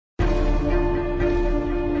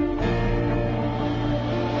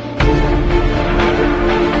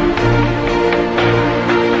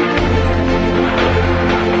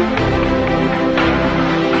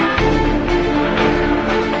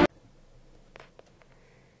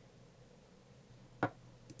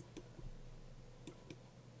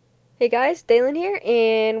Hey guys, Dayln here,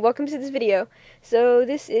 and welcome to this video. So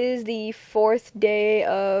this is the fourth day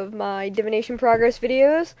of my Divination Progress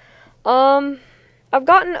videos. I've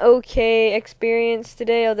gotten okay experience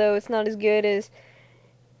today, although it's not as good as,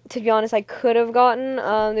 to be honest, I could have gotten.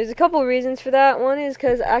 There's a couple of reasons for that. One is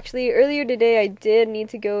because actually earlier today I did need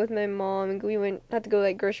to go with my mom, and we had to go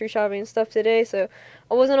like grocery shopping and stuff today, so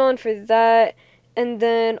I wasn't on for that. And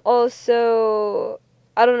then also,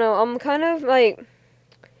 I don't know, I'm kind of like,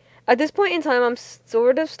 at this point in time, I'm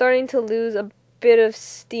sort of starting to lose a bit of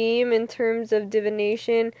steam in terms of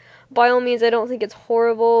divination. By all means, I don't think it's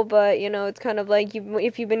horrible, but you know, it's kind of like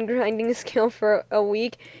if you've been grinding a skill for a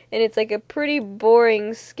week and it's like a pretty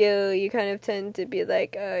boring skill, you kind of tend to be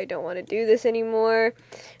like, I don't want to do this anymore.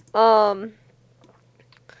 So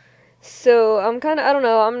I'm kind of, I don't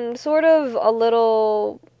know, I'm sort of a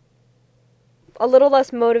little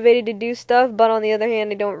less motivated to do stuff, but on the other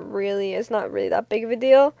hand, it's not really that big of a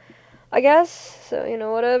deal, I guess. So, you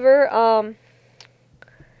know, whatever.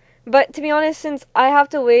 But to be honest, since I have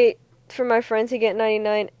to wait for my friend to get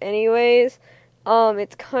 99 anyways,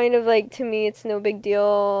 it's kind of like, to me, it's no big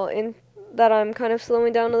deal in that I'm kind of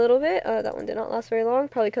slowing down a little bit. That one did not last very long,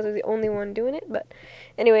 probably because I was the only one doing it, but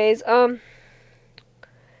anyways,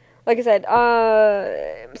 like I said,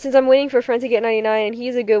 since I'm waiting for a friend to get 99 and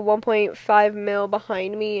he's a good 1.5 mil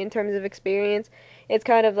behind me in terms of experience, it's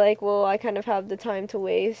kind of like, well, I kind of have the time to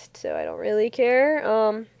waste, so I don't really care.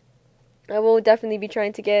 I will definitely be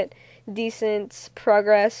trying to get decent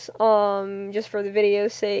progress, just for the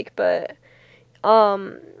video's sake, but,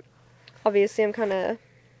 obviously I'm kind of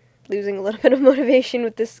losing a little bit of motivation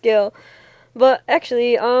with this skill. But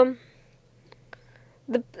actually,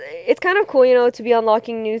 it's kind of cool, you know, to be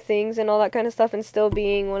unlocking new things and all that kind of stuff and still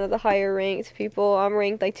being one of the higher ranked people. I'm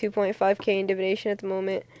ranked like 2.5k in Divination at the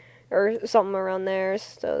moment, or something around there,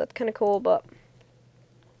 so that's kind of cool, but,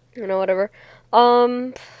 you know, whatever.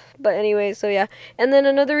 But anyway, so yeah. And then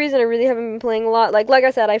another reason I really haven't been playing a lot, like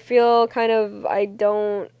I said, I feel kind of, I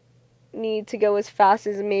don't need to go as fast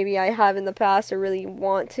as maybe I have in the past or really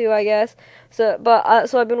want to, I guess. So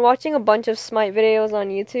I've been watching a bunch of Smite videos on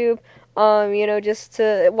YouTube. You know, just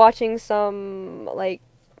to watching some like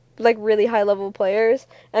really high level players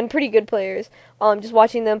and pretty good players. Just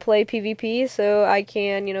watching them play PvP so I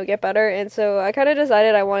can, you know, get better. And so I kind of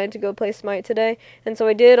decided I wanted to go play Smite today. And so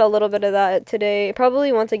I did a little bit of that today.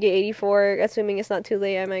 Probably once I get 84, assuming it's not too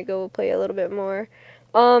late, I might go play a little bit more.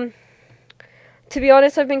 To be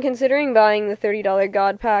honest, I've been considering buying the $30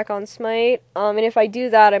 God Pack on Smite. And if I do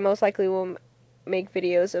that, I most likely will make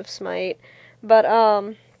videos of Smite. But,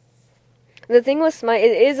 the thing with Smite,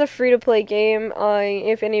 it is a free-to-play game.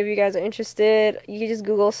 If any of you guys are interested, you can just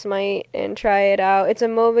Google Smite and try it out. It's a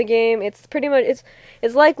MOBA game. It's pretty much,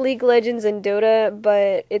 it's like League of Legends and Dota,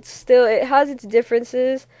 but it has its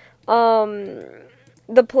differences.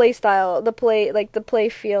 The play style, the play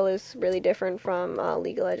feel is really different from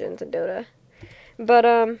League of Legends and Dota. But,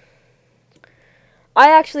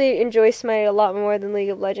 I actually enjoy Smite a lot more than League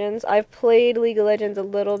of Legends. I've played League of Legends a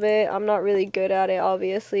little bit. I'm not really good at it,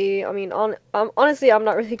 obviously. I mean, honestly, I'm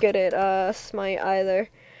not really good at Smite either.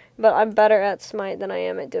 But I'm better at Smite than I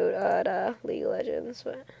am at Dota, at League of Legends.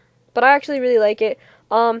 But I actually really like it.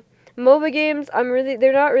 MOBA games,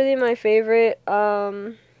 they're not really my favorite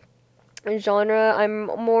genre. I'm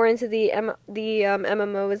more into the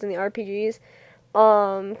MMOs and the RPGs.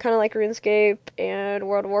 Kind of like RuneScape and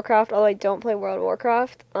World of Warcraft, although I don't play World of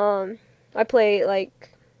Warcraft. I play, like,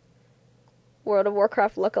 World of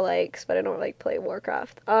Warcraft lookalikes, but I don't, like, play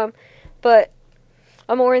Warcraft. But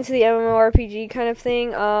I'm more into the MMORPG kind of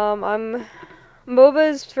thing. MOBAs,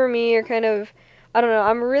 for me, are kind of, I don't know,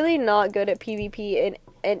 I'm really not good at PvP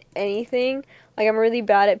in anything. Like, I'm really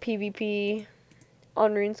bad at PvP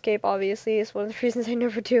on RuneScape, obviously. It's one of the reasons I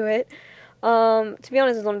never do it. To be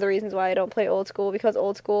honest, it's one of the reasons why I don't play old school, because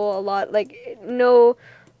old school,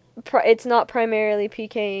 it's not primarily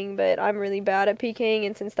PKing, but I'm really bad at PKing,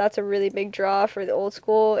 and since that's a really big draw for the old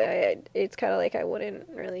school, it's kind of like I wouldn't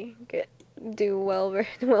really do very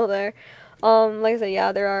well there. Like I said,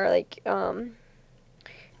 yeah, there are, like,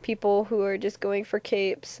 people who are just going for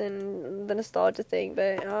capes and the nostalgia thing,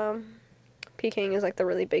 but, PKing is, like, the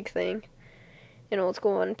really big thing in old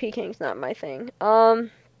school, and PKing's not my thing.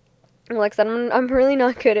 Like I said, I'm really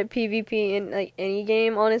not good at PvP in, like, any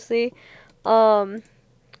game, honestly. I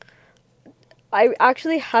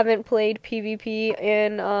actually haven't played PvP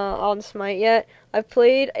on Smite yet. I've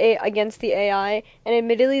played against the AI, and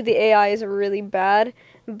admittedly the AI is really bad,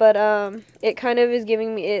 but it kind of is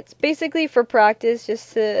giving me, it's basically for practice,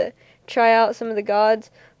 just to try out some of the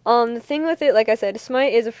gods. The thing with it, like I said,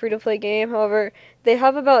 Smite is a free-to-play game. However, they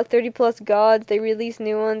have about 30 plus gods. They release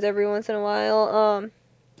new ones every once in a while.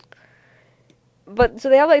 But so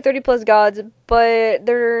they have like 30 plus gods, but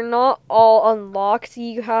they're not all unlocked.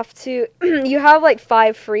 You have to you have like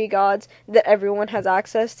 5 free gods that everyone has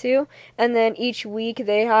access to, and then each week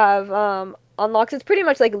they have unlocks. It's pretty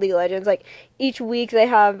much like League of Legends. Like each week they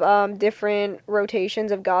have different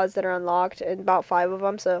rotations of gods that are unlocked, and about 5 of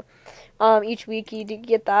them. So each week you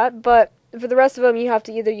get that, but for the rest of them you have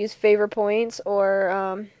to either use favor points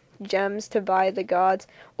or gems to buy the gods,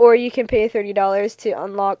 or you can pay $30 to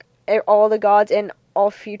unlock all the gods and all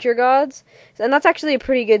future gods. And that's actually a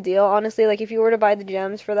pretty good deal, honestly. Like if you were to buy the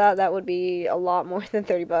gems for that, that would be a lot more than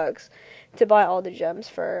 $30 to buy all the gems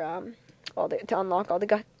for to unlock all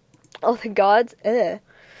the gods. Ugh.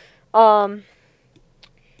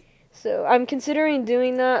 So I'm considering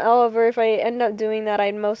doing that. However, if I end up doing that,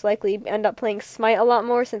 I'd most likely end up playing Smite a lot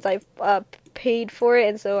more since I've paid for it,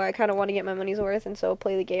 and so I kind of want to get my money's worth, and so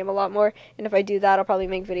play the game a lot more. And if I do that, I'll probably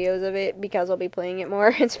make videos of it because I'll be playing it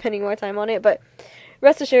more and spending more time on it. But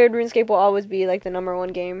rest assured, RuneScape will always be like the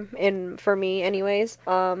 #1 game for me, anyways.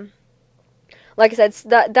 Like I said,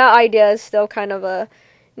 that idea is still kind of a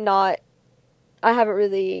not. I haven't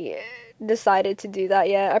really decided to do that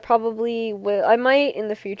yet. I probably will. I might in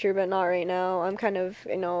the future, but not right now. I'm kind of,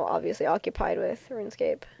 obviously occupied with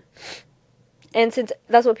RuneScape. And since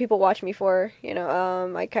that's what people watch me for,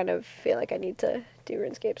 I kind of feel like I need to do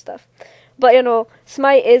RuneScape stuff. But,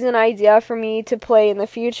 Smite is an idea for me to play in the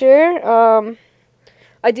future.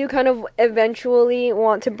 I do kind of eventually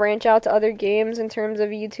want to branch out to other games in terms of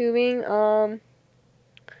YouTubing.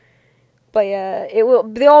 But yeah,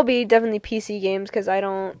 they'll all be definitely PC games because I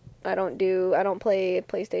don't play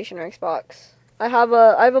PlayStation or Xbox. I have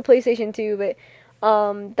a PlayStation 2, but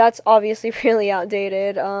that's obviously really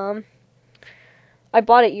outdated. I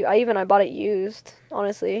bought it used,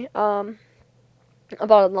 honestly. I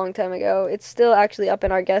bought it a long time ago. It's still actually up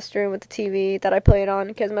in our guest room with the TV that I play it on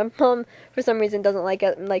because my mom for some reason doesn't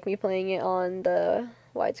like me playing it on the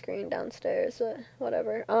widescreen downstairs. So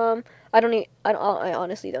whatever. I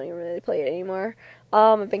honestly don't even really play it anymore.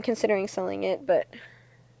 I've been considering selling it, but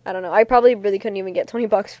I don't know. I probably really couldn't even get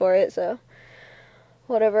 $20 for it, so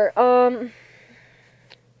whatever.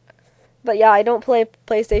 But yeah, I don't play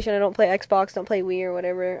PlayStation, I don't play Xbox, don't play Wii or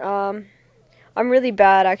whatever. I'm really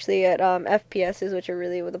bad actually at FPSs, which are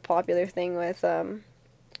really the popular thing with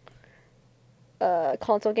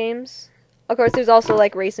console games. Of course, there's also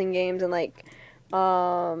like racing games and like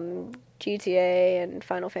GTA and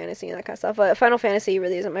Final Fantasy and that kind of stuff. But Final Fantasy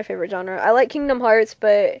really isn't my favorite genre. I like Kingdom Hearts,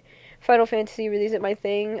 but Final Fantasy really isn't my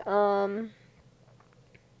thing.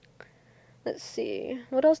 Let's see.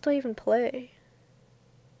 What else do I even play?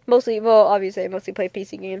 Obviously I mostly play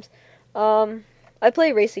PC games. I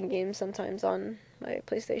play racing games sometimes on my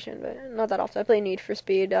PlayStation, but not that often. I play Need for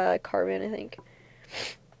Speed, Carbon, I think.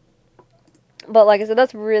 But like I said,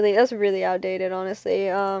 that's really outdated,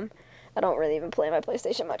 honestly. I don't really even play my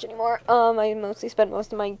PlayStation much anymore. I mostly spend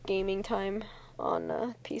most of my gaming time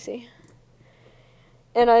on PC.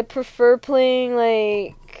 And I prefer playing,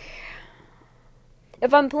 like,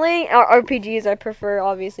 if I'm playing RPGs, I prefer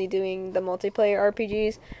obviously doing the multiplayer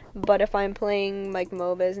RPGs. But if I'm playing like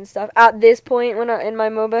MOBAs and stuff, at this point in my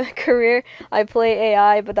MOBA career, I play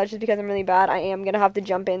AI. But that's just because I'm really bad. I am gonna have to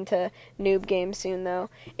jump into noob games soon though.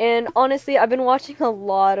 And honestly, I've been watching a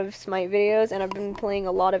lot of Smite videos, and I've been playing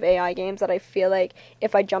a lot of AI games that I feel like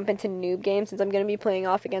if I jump into noob games, since I'm gonna be playing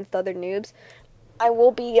off against other noobs, I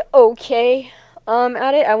will be okay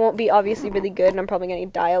at it. I won't be obviously really good, and I'm probably gonna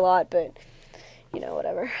die a lot, but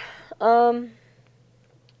whatever.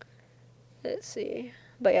 Let's see.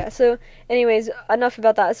 But yeah, so anyways, enough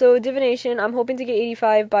about that. So Divination, I'm hoping to get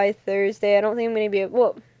 85 by Thursday. I don't think I'm going to be able,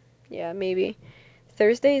 well, yeah, maybe.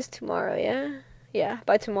 Thursday is tomorrow, yeah? Yeah,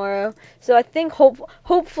 by tomorrow. So I think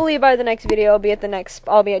hopefully by the next video I'll be at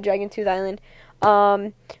Dragon Tooth Island.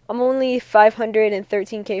 I'm only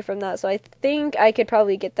 513k from that, so I think I could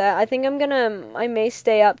probably get that. I think I may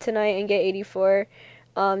stay up tonight and get 84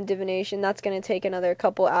 Divination. That's gonna take another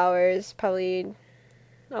couple hours, probably.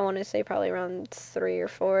 I want to say probably around 3 or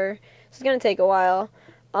 4. It's gonna take a while.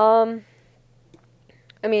 I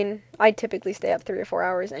mean, I typically stay up 3 or 4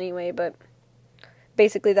 hours anyway, but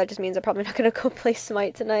basically that just means I'm probably not gonna go play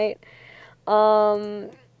Smite tonight.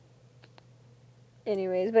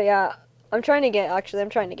 Anyways, but yeah, I'm trying to get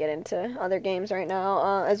into other games right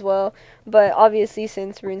now as well. But obviously,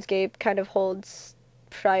 since RuneScape kind of holds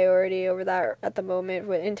priority over that at the moment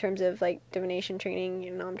in terms of like divination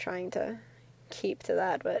training, I'm trying to keep to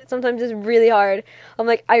that, but sometimes it's really hard. I'm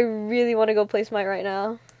like, I really want to go play Smite right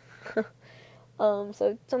now.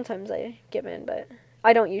 So sometimes I give in, but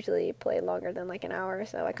I don't usually play longer than like an hour,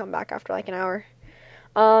 so I come back after like an hour.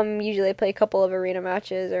 Usually I play a couple of arena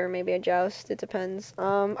matches or maybe a joust. It depends.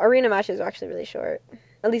 Arena matches are actually really short.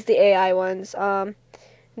 At least the AI ones.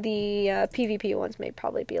 The PvP ones may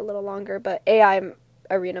probably be a little longer, but AI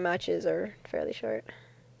arena matches are fairly short.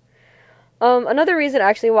 Another reason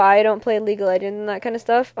actually why I don't play League of Legends and that kind of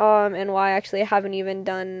stuff, and why I actually haven't even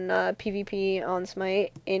done PvP on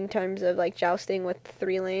Smite in terms of like jousting with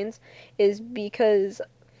 3 lanes, is because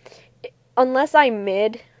unless I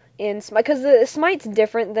mid in Smite, because the Smite's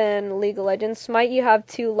different than League of Legends. Smite you have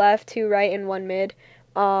 2 left, 2 right, and 1 mid.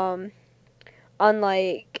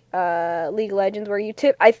 Unlike League of Legends, where you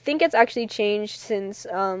tip. I think it's actually changed since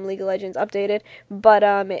League of Legends updated, but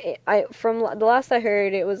from the last I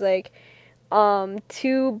heard, it was like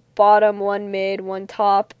 2 bottom, 1 mid, 1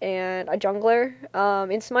 top, and a jungler.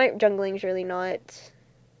 In Smite, jungling's really not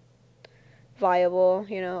viable,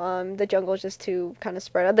 the jungle's just too kind of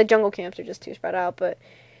spread out. The jungle camps are just too spread out,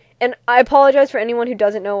 and I apologize for anyone who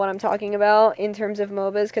doesn't know what I'm talking about in terms of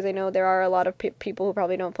MOBAs, because I know there are a lot of people who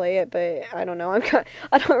probably don't play it, but I don't know. I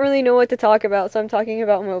don't really know what to talk about, so I'm talking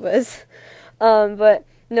about MOBAs. But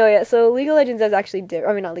no, yeah. So League of Legends is actually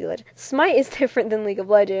I mean, not League of Legends. Smite is different than League of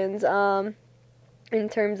Legends. In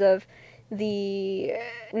terms of the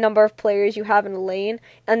number of players you have in a lane,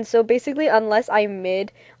 and so basically unless I'm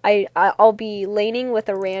mid, I'll be laning with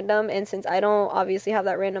a random, and since I don't obviously have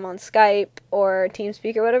that random on Skype or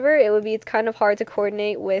TeamSpeak or whatever, it's kind of hard to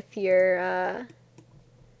coordinate with your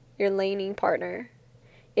laning partner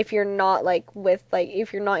if you're not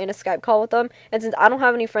if you're not in a Skype call with them. And since I don't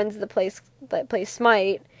have any friends that play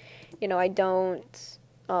Smite,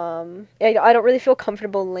 I don't really feel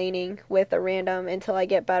comfortable laning with a random until I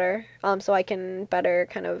get better, so I can better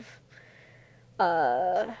kind of,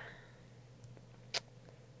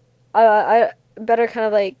 I better kind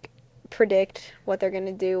of like predict what they're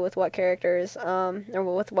gonna do with what characters, or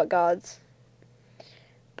with what gods.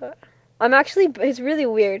 But it's really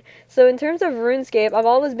weird. So in terms of RuneScape, I've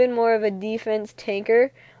always been more of a defense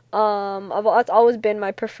tanker. That's always been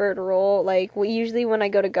my preferred role. Like, usually when I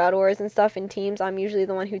go to God Wars and stuff in teams, I'm usually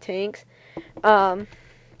the one who tanks. But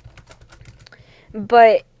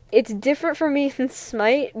it's different for me in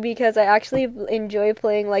Smite because I actually enjoy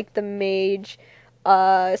playing like the mage,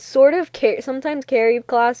 sort of sometimes carry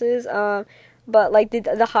classes. But like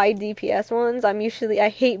the high DPS ones, I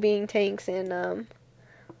hate being tanks in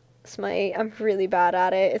Smite. I'm really bad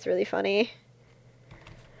at it. It's really funny.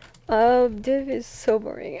 Div is so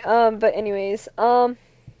boring. But anyways,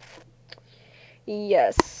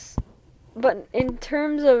 yes. But in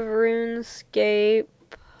terms of RuneScape,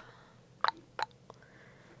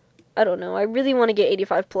 I don't know. I really want to get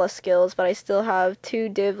 85 plus skills, but I still have 2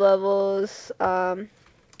 div levels, a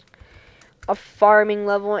farming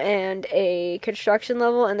level, and a construction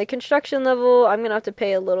level. And the construction level, I'm gonna have to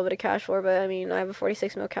pay a little bit of cash for, but I mean, I have a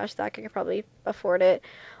 46 mil cash stack. I could probably afford it.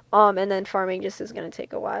 And then farming just is gonna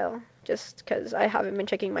take a while, just because I haven't been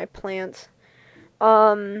checking my plants.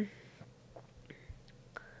 Let's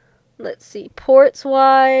see, ports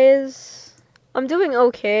wise, I'm doing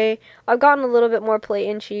okay. I've gotten a little bit more plate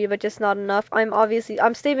in chi, but just not enough. I'm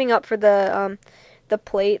saving up for the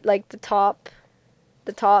plate, like the tops,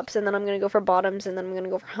 and then I'm gonna go for bottoms, and then I'm gonna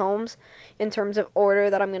go for helms in terms of order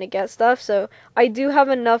that I'm gonna get stuff. So I do have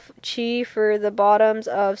enough chi for the bottoms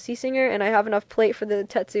of Sea Singer, and I have enough plate for the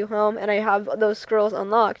Tetsu helm, and I have those scrolls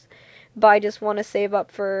unlocked. But I just want to save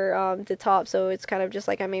up for the top, so it's kind of just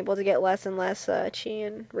like I'm able to get less and less chi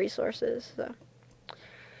and resources. So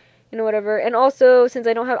whatever. And also, since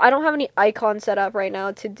I don't have any icons set up right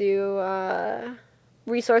now to do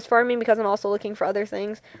resource farming, because I'm also looking for other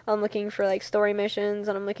things. I'm looking for like story missions,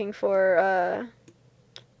 and I'm looking for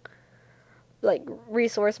like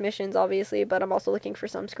resource missions, obviously, but I'm also looking for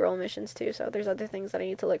some scroll missions too. So there's other things that I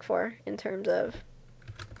need to look for in terms of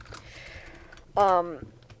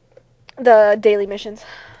the daily missions.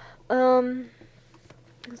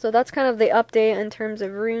 So that's kind of the update in terms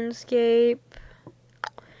of RuneScape.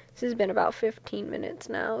 This has been about 15 minutes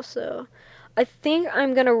now, so I think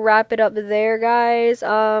I'm gonna wrap it up there, guys.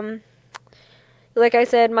 Like I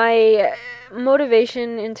said, my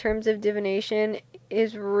motivation in terms of divination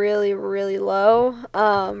is really, really low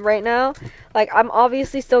right now. Like, I'm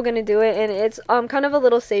obviously still gonna do it, and it's kind of a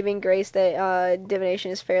little saving grace that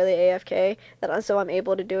divination is fairly AFK, so I'm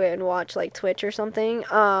able to do it and watch like Twitch or something.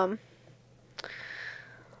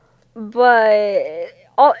 But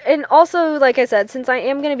and also, like I said, since I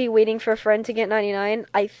am gonna be waiting for a friend to get 99,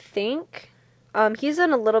 I think he's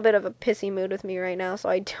in a little bit of a pissy mood with me right now, so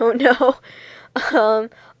I don't know.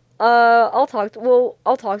 I'll talk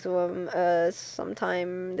to him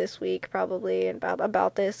sometime this week probably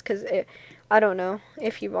about this, cuz I don't know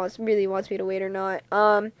if he really wants me to wait or not.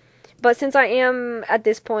 But since I am at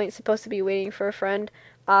this point supposed to be waiting for a friend,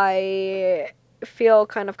 I feel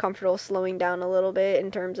kind of comfortable slowing down a little bit in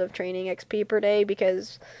terms of training XP per day,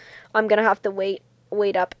 because I'm going to have to wait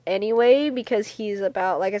up anyway, because he's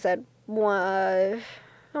about, like I said, I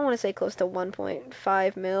want to say close to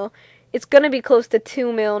 1.5 mil. It's going to be close to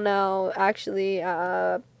 2 mil now, actually,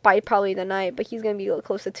 by probably the night, but he's going to be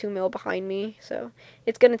close to 2 mil behind me, so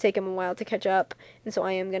it's going to take him a while to catch up, and so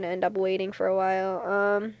I am going to end up waiting for a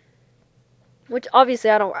while, which obviously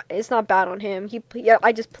it's not bad on him. Yeah,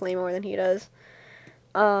 I just play more than he does.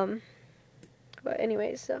 But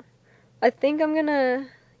anyways, so I think I'm going to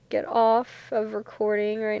get off of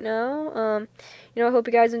recording right now. I hope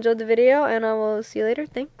you guys enjoyed the video, and I will see you later.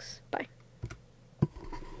 Thanks. Bye.